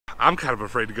I'm kind of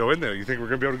afraid to go in there. You think we're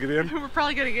gonna be able to get in? We're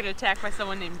probably gonna get attacked by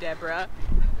someone named Deborah.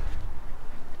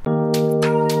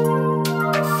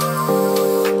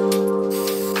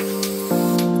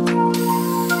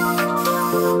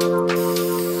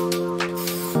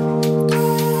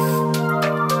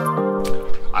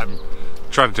 I'm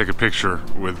trying to take a picture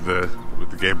with the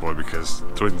Game Boy because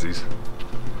twinsies.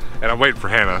 And I'm waiting for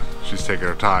Hannah. She's taking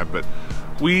her time, but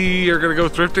we are gonna go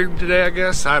thrifting today, I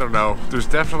guess. I don't know. There's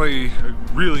definitely a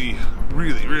really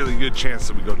good chance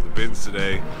that we go to the bins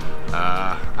today.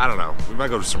 I don't know. We might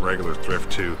go to some regular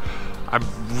thrift too.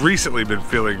 I've recently been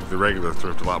feeling the regular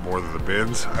thrift a lot more than the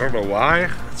bins. I don't know why.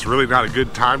 It's really not a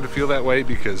good time to feel that way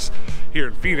because here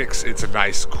in Phoenix, it's a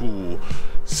nice, cool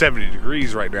 70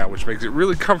 degrees right now, which makes it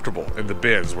really comfortable in the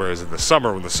bins, whereas in the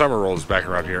summer, when the summer rolls back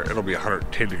around here, it'll be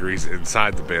 110 degrees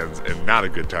inside the bins and not a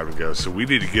good time to go. So we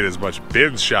need to get as much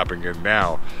bins shopping in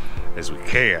now as we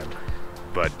can.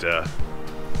 But,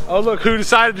 oh look, who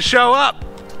decided to show up?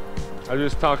 I'm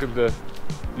just talking to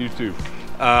YouTube.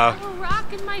 I'm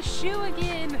rocking my shoe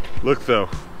again. Look though.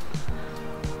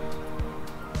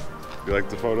 You like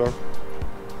the photo?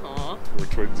 Aw. We're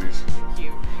twinsies.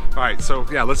 Cute. Alright, so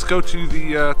yeah, let's go to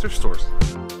the thrift stores.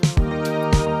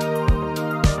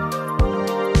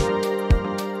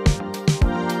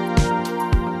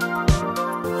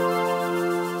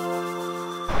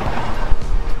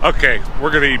 Okay,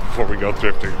 we're gonna eat before we go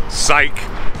thrifting. Psych,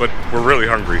 but we're really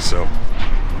hungry, so.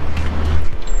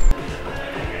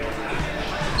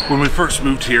 When we first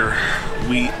moved here,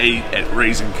 we ate at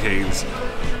Raising Cane's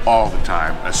all the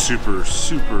time, a super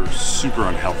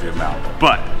unhealthy amount.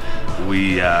 But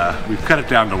we've cut it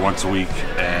down to once a week,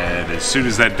 and as soon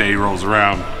as that day rolls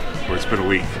around, or it's been a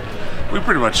week, we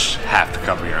pretty much have to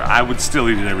come here. I would still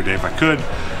eat it every day if I could,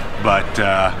 but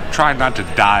try not to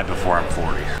die before I'm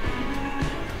 40.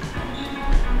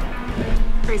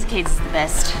 Raising Cane's is the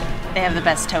best. They have the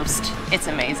best toast. It's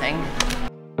amazing.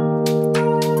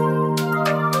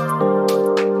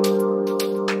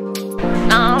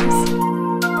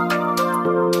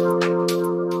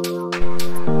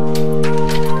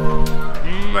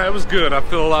 That was good. I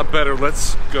feel a lot better.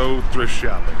 Let's go thrift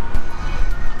shopping.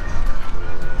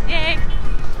 Yay!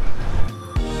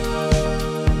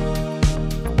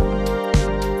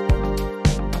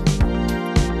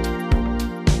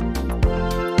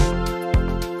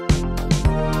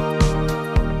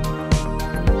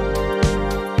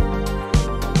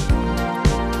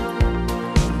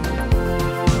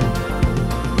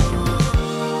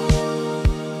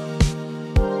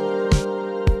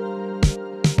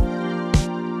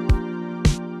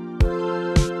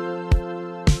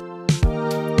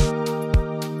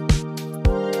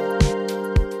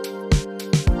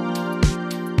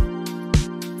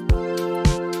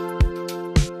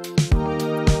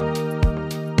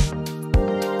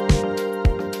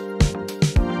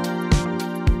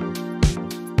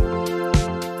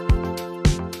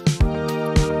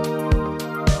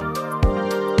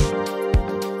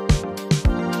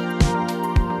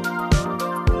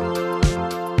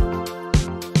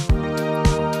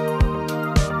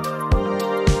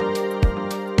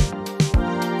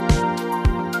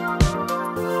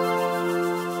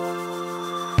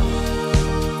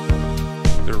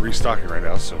 Restocking right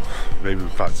now, so maybe we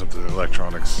find something in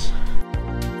electronics.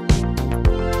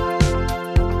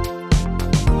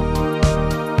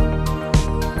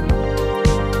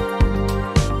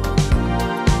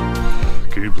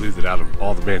 Can you believe that out of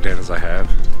all the bandanas I have,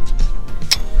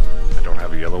 I don't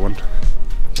have a yellow one?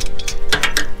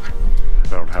 I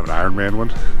don't have an Iron Man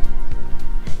one?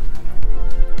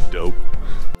 Dope.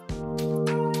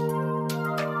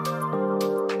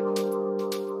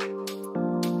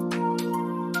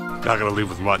 Not gonna leave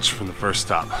with much from the first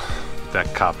stop.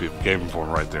 That copy of Game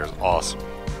Informer right there is awesome.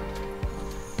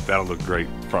 That'll look great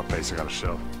front facing on a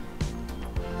shelf.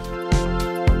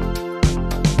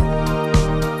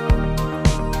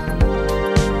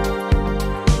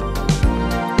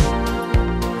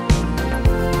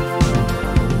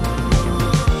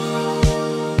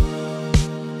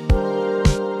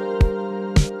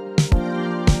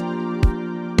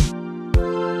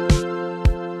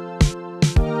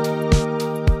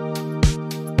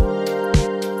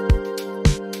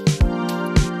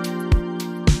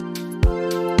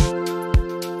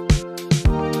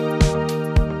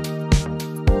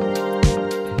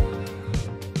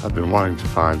 I've been wanting to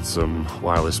find some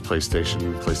wireless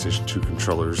PlayStation 2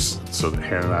 controllers so that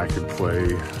Hannah and I could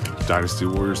play Dynasty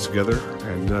Warriors together.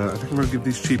 And I think I'm gonna give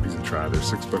these cheapies a try. They're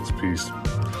 $6 a piece.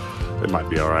 They might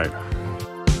be all right.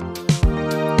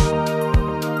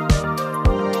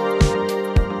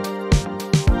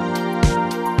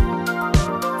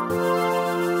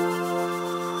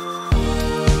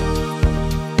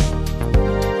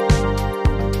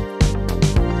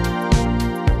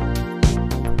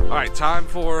 right, time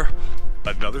for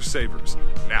another Savers.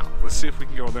 Now, let's see if we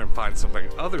can go in there and find something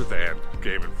other than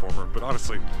Game Informer. But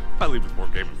honestly, if I leave with more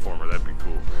Game Informer, that'd be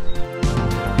cool.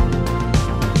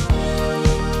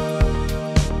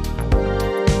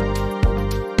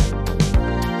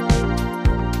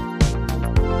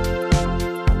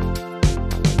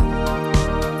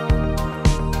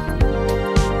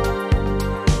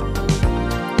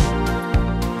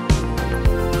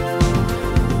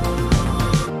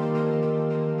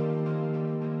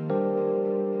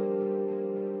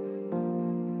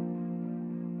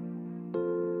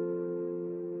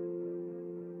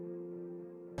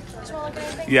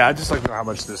 Yeah, I'd just like to know how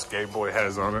much this Game Boy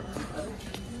has on it.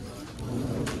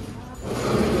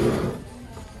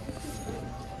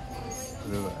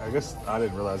 I guess I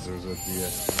didn't realize there was a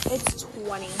DS. It's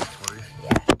 20. 20?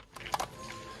 Yeah.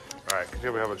 Alright, can you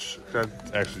tell me how much? Can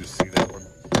I actually just see that one?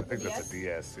 I think that's a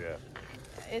DS, yeah.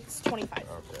 It's 25.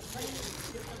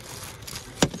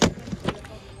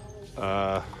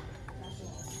 Okay.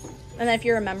 And then if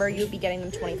you're a member, you would be getting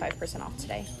them 25% off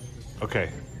today. Okay.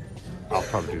 I'll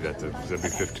probably do that then. Is that be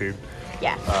 15?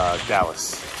 Yeah.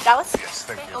 Dallas. Dallas? Yes,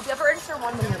 thank you. I'll be able to register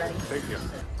one when you're ready. Thank you.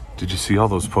 Did you see all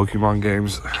those Pokemon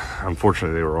games?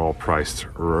 Unfortunately, they were all priced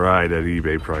right at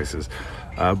eBay prices.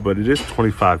 But it is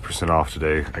 25% off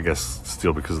today, I guess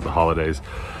still because of the holidays.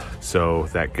 So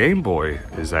that Game Boy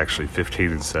is actually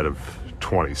 15 instead of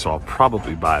 20, so I'll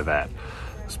probably buy that.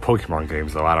 Those Pokemon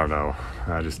games, though, I don't know.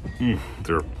 I just,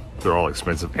 they're all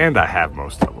expensive, and I have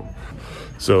most of them.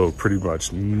 So pretty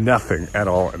much nothing at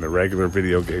all in the regular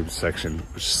video game section,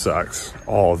 which sucks.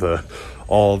 All the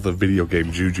video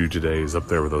game juju today is up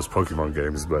there with those Pokemon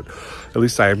games, but at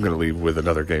least I am going to leave with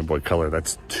another Game Boy Color.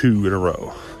 That's 2 in a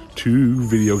row. 2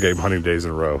 video game hunting days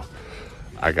in a row.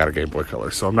 I got a Game Boy Color,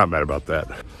 so I'm not mad about that.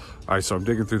 All right, so I'm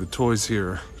digging through the toys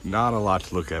here. Not a lot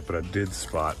to look at, but I did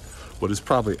spot what is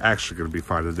probably actually going to be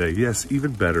fine today. Yes,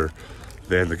 even better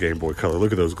than the Game Boy Color.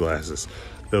 Look at those glasses.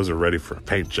 Those are ready for a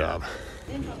paint job.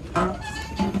 All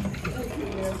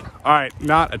right,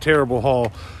 not a terrible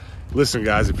haul. Listen,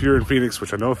 guys, if you're in Phoenix,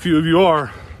 which I know a few of you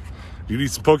are, you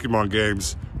need some Pokemon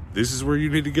games, this is where you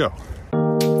need to go.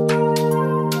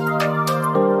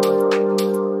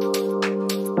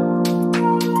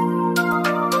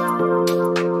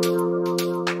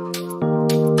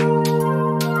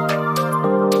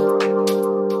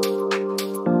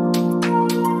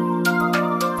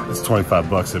 It's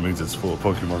 $25. That means it's full of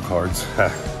Pokemon cards.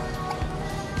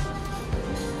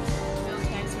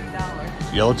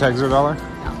 Yellow tags are $1?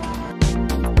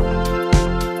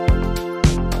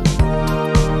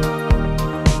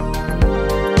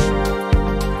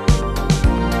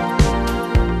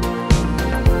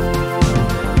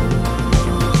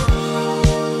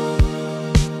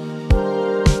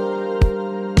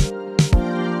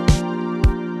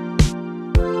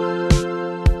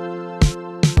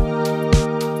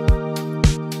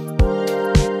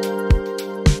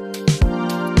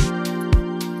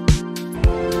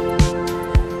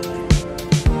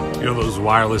 You know those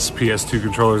wireless PS2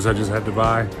 controllers I just had to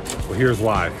buy? Well, here's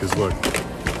why, because look,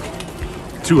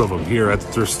 2 of them here at the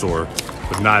thrift store,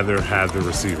 but neither had the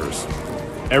receivers.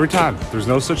 Every time, there's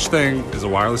no such thing as a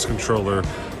wireless controller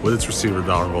with its receiver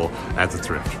dongle at the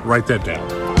thrift. Write that down.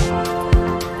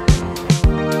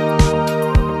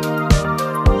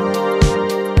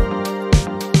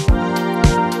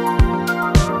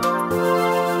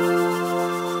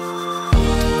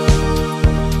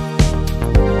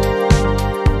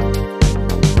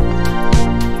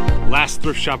 Last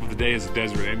thrift shop of the day is at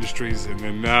Desert Industries, and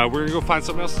then we're gonna go find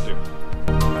something else to do.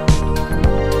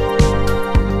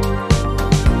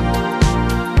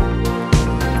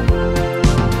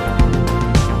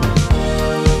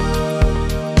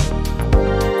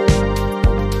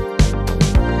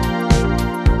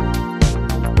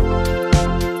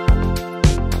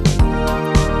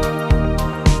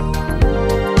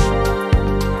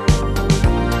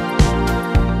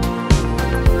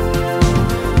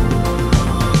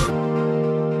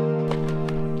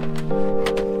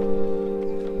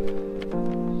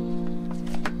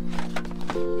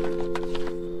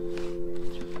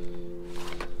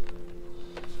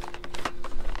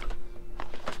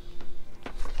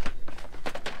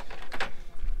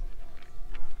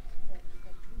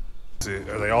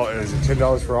 Are they all? Is it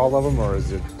 $10 for all of them, or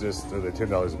is it just? Are they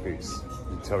 $10 a piece?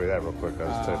 You can tell me that real quick. I'll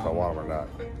just tell you if I want them or not.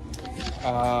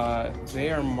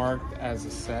 They are marked as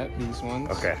a set. These ones.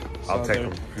 Okay, I'll take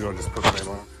them. You want to just put the name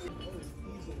on?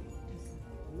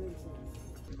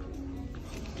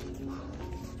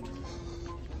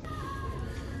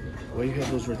 Why you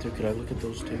have those right there? Could I look at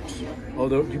those tapes? Oh,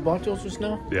 you bought those just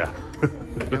now? Yeah.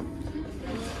 Yep.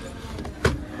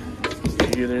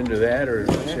 You get into that, or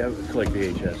does she have collect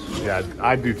VHS? Yeah,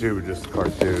 I do too, but just the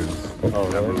cartoons. Oh,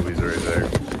 that really? movies are in there.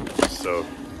 So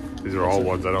these are all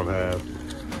ones I don't have.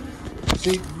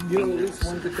 See, you know, it's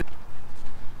one good thing.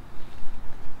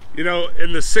 You know,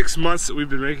 in the 6 months that we've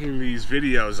been making these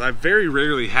videos, I've very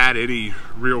rarely had any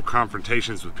real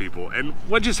confrontations with people. And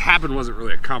what just happened wasn't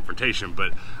really a confrontation,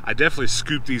 but I definitely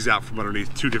scooped these out from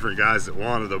underneath 2 different guys that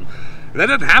wanted them. And that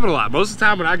doesn't happen a lot. Most of the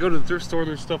time when I go to the thrift store and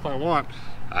there's stuff I want,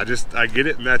 I get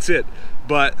it and that's it.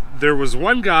 But there was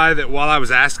one guy that while I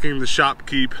was asking the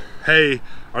shopkeep, hey,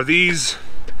 are these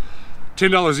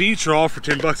 $10 each or all for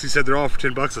 10 bucks? He said they're all for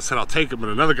 10 bucks. I said, I'll take them.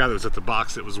 And another guy that was at the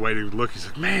box that was waiting to look, he's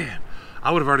like, man,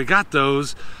 I would have already got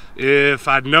those if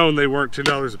I'd known they weren't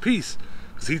 $10 a piece,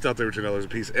 because he thought they were $10 a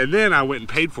piece. And then I went and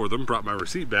paid for them, brought my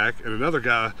receipt back, and another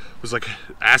guy was like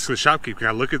asking the shopkeeper, can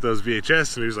I look at those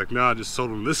VHS? And he was like, no, I just sold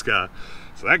them to this guy.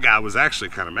 So that guy was actually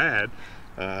kind of mad,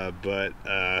 but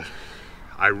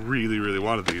I really, really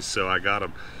wanted these, so I got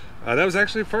them. That was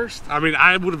actually a first. I mean,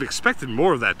 I would have expected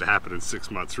more of that to happen in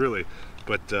 6 months, really.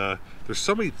 But there's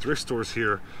so many thrift stores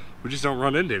here, we just don't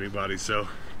run into anybody, so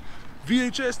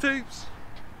VHS tapes.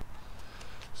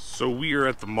 So we are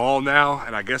at the mall now,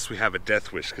 and I guess we have a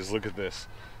death wish, because look at this.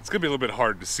 It's gonna be a little bit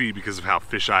hard to see because of how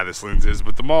fisheye this lens is,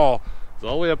 but the mall is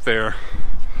all the way up there,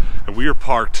 and we are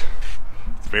parked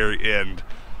at the very end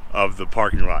of the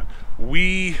parking lot.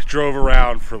 We drove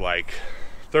around for like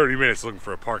 30 minutes looking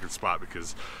for a parking spot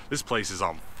because this place is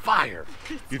on fire.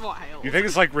 It's wild. You think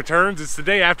it's like returns? It's the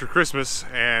day after Christmas,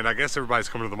 and I guess everybody's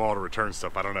coming to the mall to return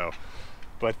stuff, I don't know.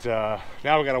 But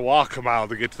now we gotta walk a mile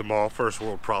to get to the mall. First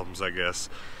world problems, I guess.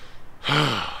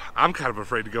 I'm kind of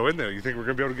afraid to go in there. You think we're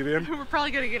gonna be able to get in? We're probably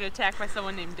gonna get attacked by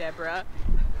someone named Deborah.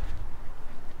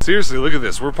 Seriously, look at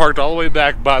this. We're parked all the way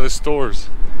back by the stores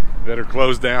that are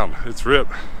closed down. It's rip.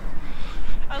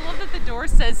 I love that the door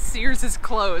says Sears is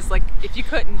closed, like if you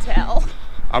couldn't tell.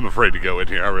 I'm afraid to go in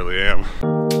here, I really am.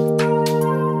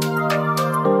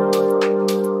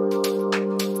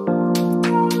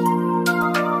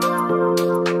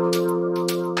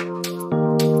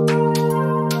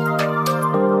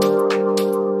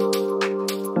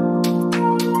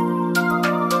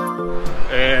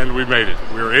 And we made it.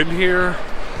 We're in here,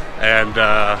 and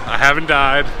I haven't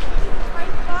died.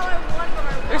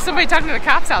 There's somebody talking to the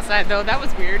cops outside though, that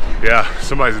was weird. Yeah,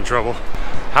 somebody's in trouble.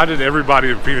 How did everybody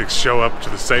in Phoenix show up to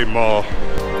the same mall?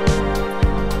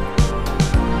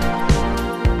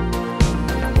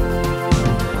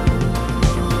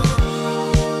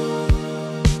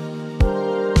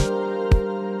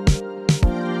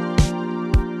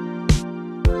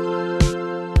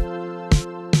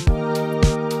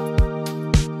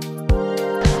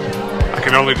 I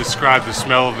can only describe the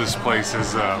smell of this place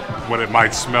as what it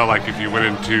might smell like if you went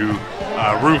into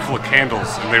a room full of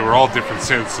candles and they were all different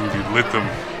scents and you lit them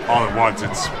all at once.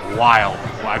 It's wild.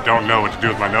 I don't know what to do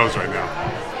with my nose right now.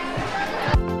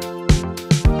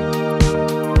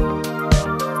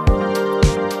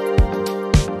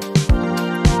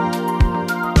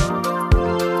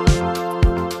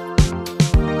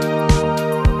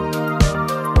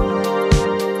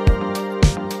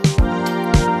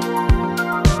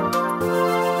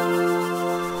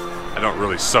 I don't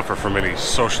really suffer from any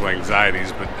social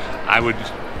anxieties, but I would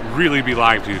really be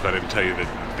lying to you if I didn't tell you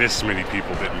that this many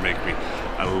people didn't make me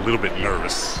a little bit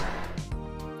nervous.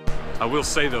 I will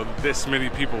say though, this many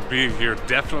people being here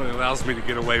definitely allows me to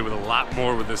get away with a lot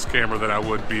more with this camera than I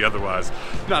would be otherwise.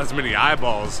 Not as many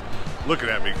eyeballs looking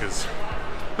at me because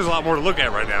there's a lot more to look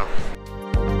at right now.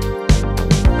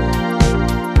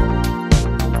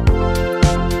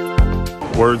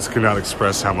 Words cannot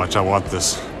express how much I want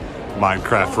this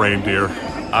Minecraft reindeer.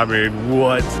 I mean,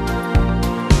 what?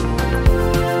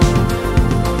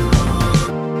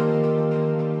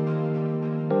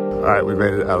 All right, we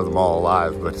made it out of the mall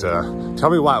alive, but tell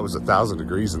me why it was 1,000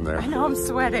 degrees in there. I know, I'm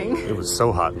sweating. It was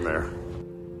so hot in there.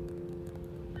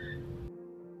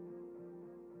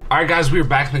 All right, guys, we were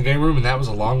back in the game room, and that was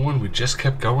a long one. We just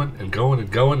kept going and going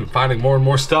and going and finding more and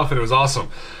more stuff, and it was awesome.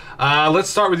 Let's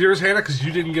start with yours, Hannah, because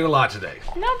you didn't get a lot today.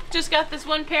 Nope, just got this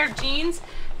one pair of jeans.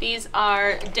 These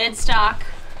are dead stock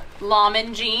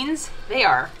Lawman jeans. They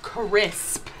are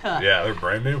crisp. Yeah, they're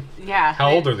brand new. Yeah.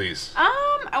 How old are these?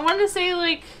 I want to say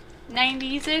like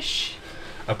 90s-ish.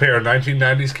 A pair of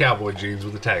 1990s cowboy jeans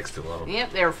with a tag still on them.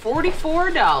 Yep, they're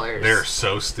 $44. They're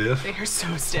so stiff. They are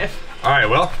so stiff. All right,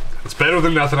 well, it's better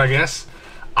than nothing, I guess.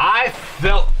 I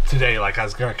felt today like I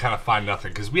was gonna kind of find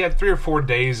nothing because we had 3 or 4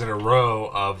 days in a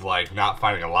row of like not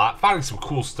finding a lot, finding some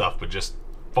cool stuff, but just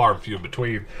far and few in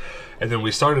between. And then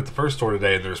we started at the first store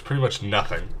today, and there's pretty much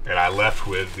nothing. And I left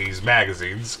with these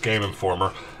magazines, Game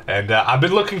Informer, and I've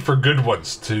been looking for good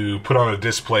ones to put on a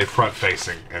display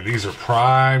front-facing. And these are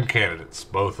prime candidates,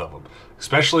 both of them,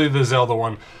 especially the Zelda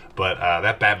one. But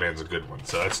that Batman's a good one.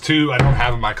 So that's two I don't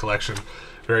have in my collection.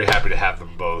 Very happy to have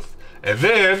them both. And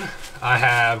then I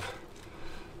have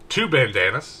two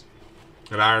bandanas,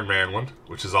 an Iron Man one,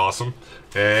 which is awesome,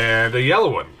 and a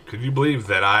yellow one. Can you believe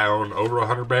that I own over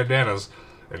 100 bandanas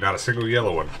and not a single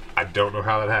yellow one? I don't know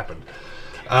how that happened.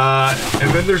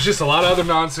 And then there's just a lot of other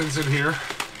nonsense in here.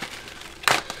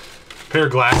 Pair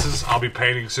of glasses I'll be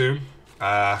painting soon,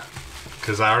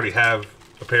 because I already have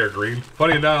a pair of green.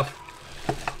 Funny enough,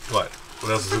 what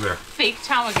else is in there? Fake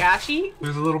Tamagotchi?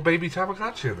 There's a little baby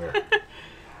Tamagotchi in there.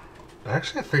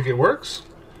 Actually, I think it works.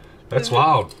 That's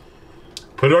wild.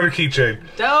 Put it on your keychain.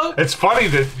 Dope. It's funny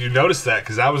that you noticed that,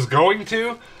 because I was going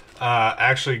to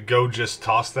actually go just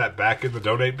toss that back in the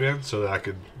donate bin so that I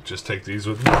could just take these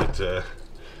with me. But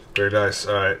very nice.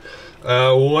 All right.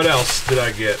 What else did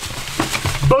I get?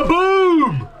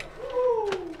 Ba-boom!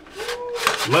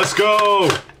 Let's go!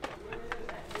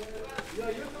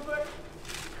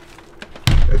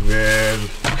 And then,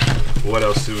 what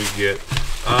else do we get?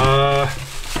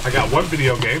 I got one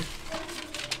video game.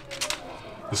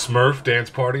 The Smurf Dance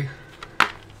Party.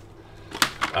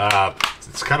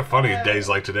 It's kind of funny in days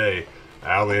like today.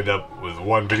 I only end up with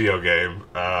one video game,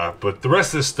 but the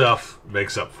rest of this stuff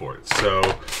makes up for it. So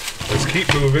let's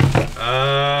keep moving.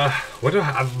 The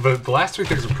last three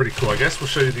things are pretty cool. I guess we'll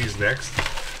show you these next.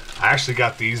 I actually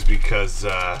got these because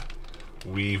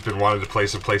we've been wanting to play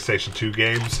some PlayStation 2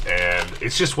 games, and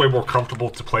it's just way more comfortable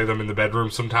to play them in the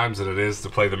bedroom sometimes than it is to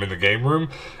play them in the game room.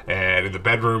 And in the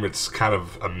bedroom, it's kind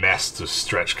of a mess to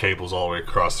stretch cables all the way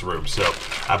across the room. So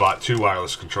I bought two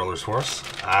wireless controllers for us.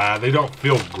 They don't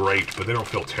feel great, but they don't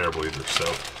feel terrible either. So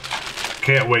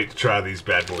can't wait to try these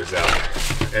bad boys out.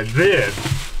 And then,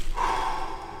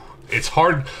 it's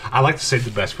hard. I like to save the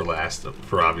best for last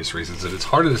for obvious reasons, and it's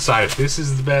hard to decide if this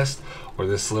is the best or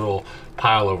this little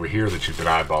pile over here that you've been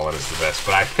eyeballing is the best.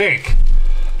 But I think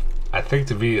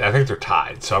they're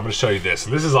tied. So I'm going to show you this,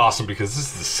 and this is awesome because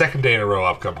this is the second day in a row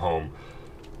I've come home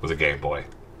with a Game Boy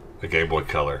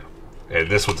Color, and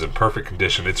this one's in perfect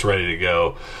condition. It's ready to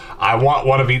go. I want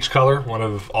one of each color, one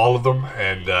of all of them,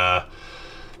 and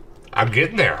I'm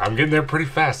getting there. I'm getting there pretty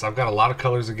fast. I've got a lot of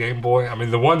colors of Game Boy. I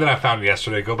mean, the one that I found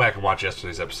yesterday, go back and watch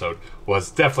yesterday's episode,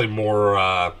 was definitely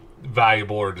more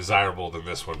valuable or desirable than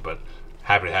this one, but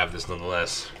happy to have this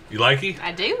nonetheless. You like it?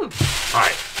 I do. All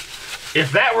right.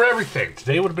 If that were everything,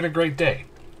 today would have been a great day.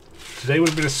 Today would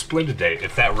have been a splendid day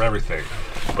if that were everything,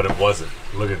 but it wasn't.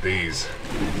 Look at these.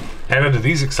 Hannah, do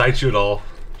these excite you at all?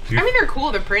 I mean, they're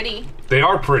cool. They're pretty. They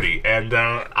are pretty, and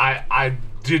I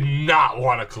did not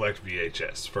want to collect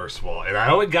VHS, first of all. And I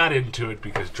only got into it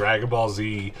because Dragon Ball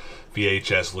Z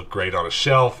VHS looked great on a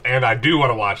shelf, and I do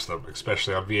want to watch them,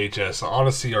 especially on VHS, on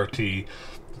a CRT.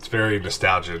 It's very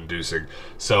nostalgia-inducing.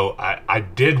 So I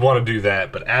did want to do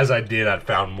that, but as I did, I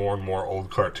found more and more old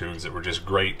cartoons that were just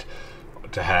great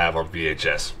to have on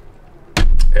VHS.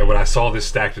 And when I saw this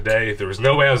stack today, there was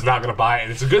no way I was not going to buy it.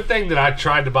 And it's a good thing that I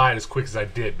tried to buy it as quick as I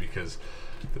did, because,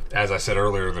 as I said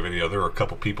earlier in the video, there were a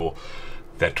couple people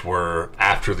that were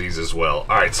after these as well.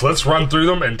 All right, so let's run through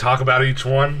them and talk about each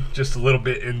one just a little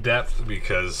bit in depth,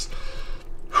 because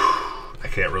I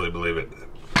can't really believe it.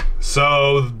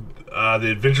 So, The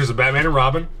Adventures of Batman and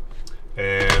Robin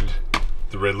and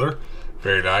the Riddler,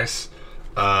 very nice.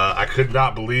 I could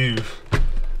not believe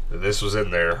that this was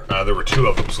in there. There were two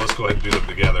of them, so let's go ahead and do them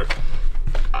together.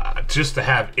 Just to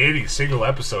have any single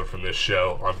episode from this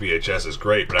show on VHS is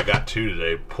great, but I got two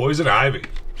today. Poison Ivy.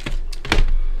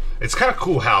 It's kind of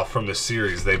cool how from the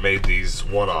series they made these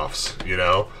one-offs, you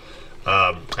know?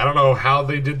 I don't know how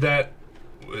they did that,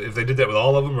 if they did that with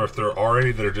all of them, or if there are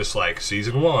any that are just like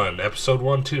season 1, episode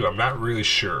 1, 2. I'm not really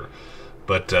sure.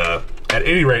 But at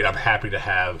any rate, I'm happy to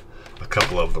have a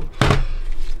couple of them.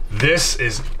 This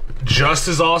is just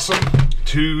as awesome.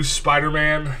 Two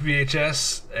Spider-Man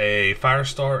VHS, A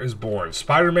Firestar is Born.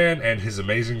 Spider-Man and his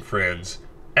amazing friends.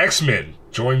 X-Men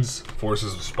joins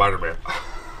forces with Spider-Man.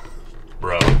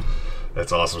 Bro,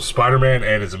 that's awesome. Spider-Man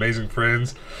and his amazing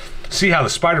friends. See how the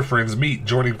Spider Friends meet,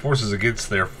 joining forces against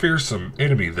their fearsome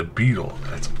enemy, the Beetle.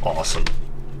 That's awesome.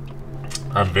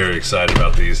 I'm very excited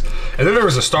about these. And then there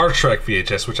was a Star Trek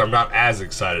VHS, which I'm not as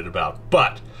excited about.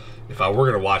 But if I were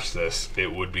going to watch this,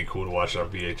 it would be cool to watch it on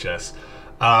VHS.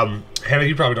 Hannah,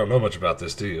 you probably don't know much about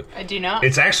this, do you? I do not.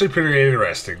 It's actually pretty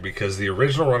interesting because the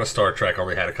original run of Star Trek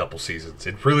only had a couple seasons.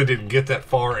 It really didn't get that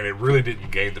far, and it really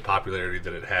didn't gain the popularity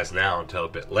that it has now until a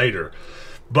bit later.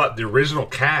 But the original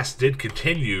cast did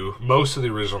continue. Most of the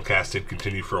original cast did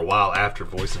continue for a while after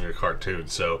voicing a cartoon.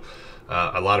 So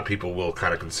a lot of people will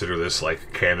kind of consider this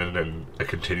like canon and a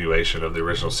continuation of the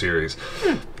original series.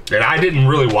 And I didn't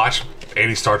really watch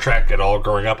any Star Trek at all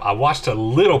growing up. I watched a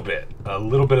little bit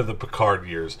of the Picard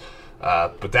years,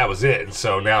 but that was it. And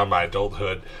so now in my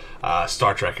adulthood,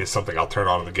 Star Trek is something I'll turn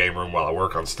on in the game room while I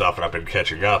work on stuff, and I've been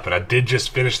catching up. And I did just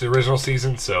finish the original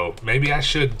season, so maybe I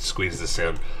should squeeze this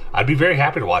in. I'd be very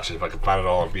happy to watch it if I could find it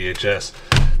all on VHS.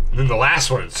 And then the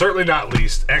last one, and certainly not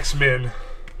least, X-Men.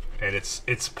 And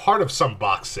it's part of some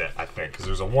box set, I think, because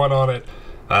there's a 1 on it.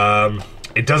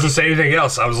 It doesn't say anything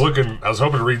else. I was hoping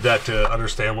to read that to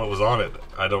understand what was on it.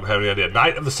 I don't have any idea.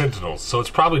 Night of the Sentinels. So it's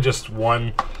probably just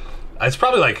one. It's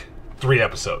probably like 3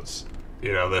 episodes.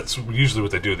 You know, that's usually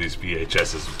what they do with these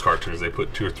VHSs with cartoons. They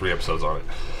put 2 or 3 episodes on it.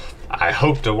 I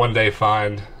hope to one day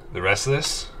find the rest of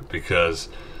this because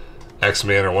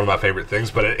X-Men are one of my favorite things.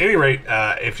 But at any rate,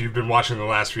 if you've been watching the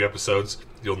last few episodes,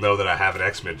 you'll know that I have an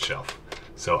X-Men shelf.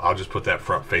 So I'll just put that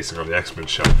front facing on the X-Men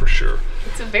shelf for sure.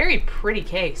 It's a very pretty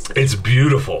case. It's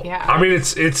beautiful. Yeah. I mean,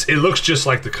 it looks just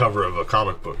like the cover of a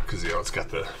comic book because, you know, it's got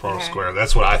the Ronald Square.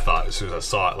 That's what I thought as soon as I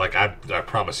saw it. Like, I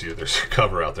promise you, there's a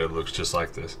cover out there that looks just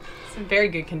like this. It's in very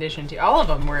good condition, too. All of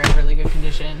them were in really good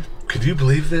condition. Could you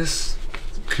believe this?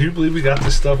 Can you believe we got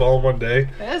this stuff all in one day?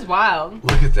 That is wild.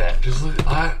 Look at that. Just look.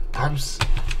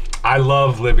 I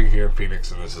love living here in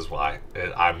Phoenix, and this is why.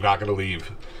 I'm not going to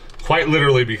leave. Quite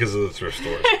literally because of the thrift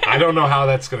stores. I don't know how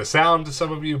that's going to sound to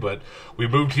some of you, but we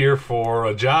moved here for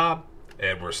a job,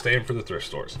 and we're staying for the thrift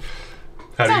stores.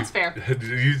 Sounds fair. Do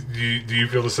you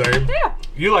feel the same? Yeah.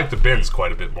 You like the bins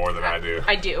quite a bit more than I do.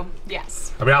 I do,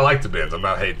 yes. I mean, I like the bins. I'm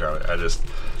not hating on it.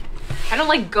 I don't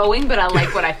like going, but I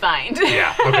like what I find.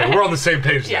 Yeah, okay, we're on the same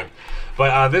page Yeah. then.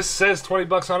 But this says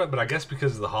 $20 on it, but I guess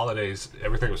because of the holidays,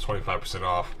 everything was 25%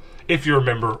 off. If you're a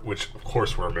member, which of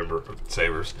course we're a member of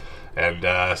Savers.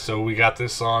 And so we got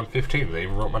this on 15. They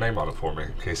even wrote my name on it for me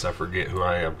in case I forget who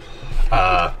I am.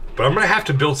 But I'm going to have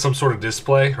to build some sort of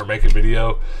display or make a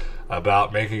video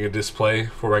about making a display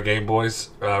for my Game Boys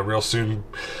real soon.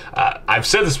 I've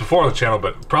said this before on the channel,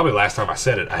 but probably last time I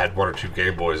said it, I had 1 or 2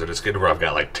 Game Boys, and it's getting to where I've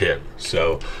got like 10.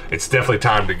 So it's definitely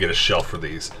time to get a shelf for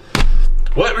these.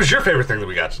 What was your favorite thing that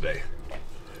we got today?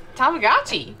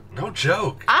 Tamagotchi. No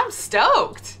joke. I'm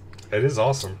stoked. It is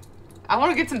awesome. I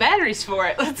want to get some batteries for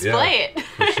it. Let's play it.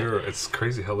 For sure. It's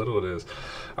crazy how little it is.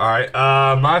 All right.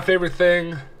 My favorite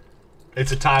thing,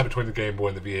 it's a tie between the Game Boy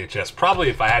and the VHS. Probably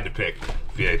if I had to pick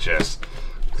VHS,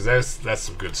 because that's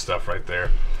some good stuff right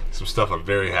there. Some stuff I'm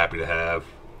very happy to have.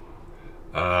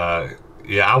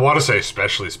 Yeah, I want to say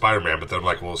especially Spider-Man, but then I'm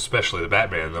like, well, especially the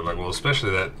Batman. And I'm like, well,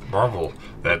 especially that Marvel,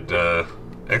 that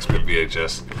X-Men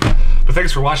VHS. But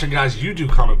thanks for watching, guys. You do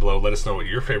comment below. Let us know what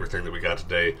your favorite thing that we got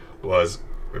today was.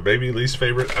 Or maybe least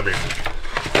favorite. I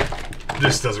mean,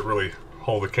 this doesn't really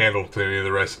hold a candle to any of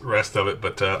the rest of it,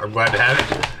 but I'm glad to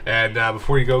have it. And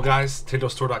before you go, guys,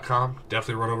 TindoStore.com.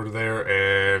 Definitely run over to there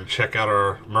and check out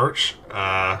our merch.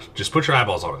 Just put your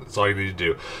eyeballs on it. That's all you need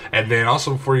to do. And then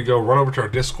also before you go, run over to our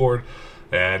Discord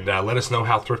and let us know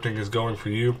how thrifting is going for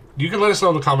you. You can let us know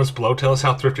in the comments below. Tell us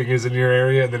how thrifting is in your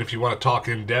area. And then if you want to talk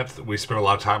in depth, we spend a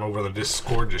lot of time over on the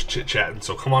Discord just chit-chatting.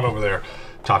 So come on over there.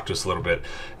 Talk to us a little bit.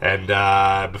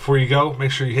 And before you go, make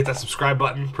sure you hit that subscribe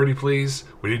button, pretty please.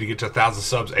 We need to get to 1,000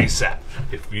 subs ASAP.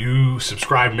 If you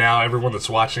subscribe now, everyone that's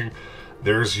watching,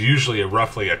 there's usually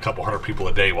roughly a couple hundred people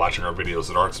a day watching our videos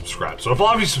that aren't subscribed. So if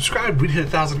all of you subscribed, we'd hit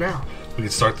 1,000 now. We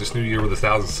could start this new year with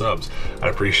 1,000 subs. I'd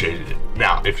appreciate it.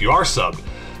 Now, if you are subbed,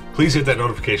 please hit that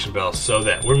notification bell so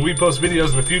that when we post videos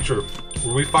in the future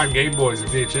where we find Game Boys and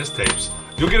VHS tapes,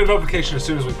 you'll get a notification as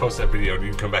soon as we post that video, and you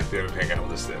can come back there and hang out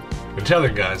with us then. Until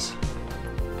then, guys,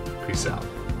 peace out.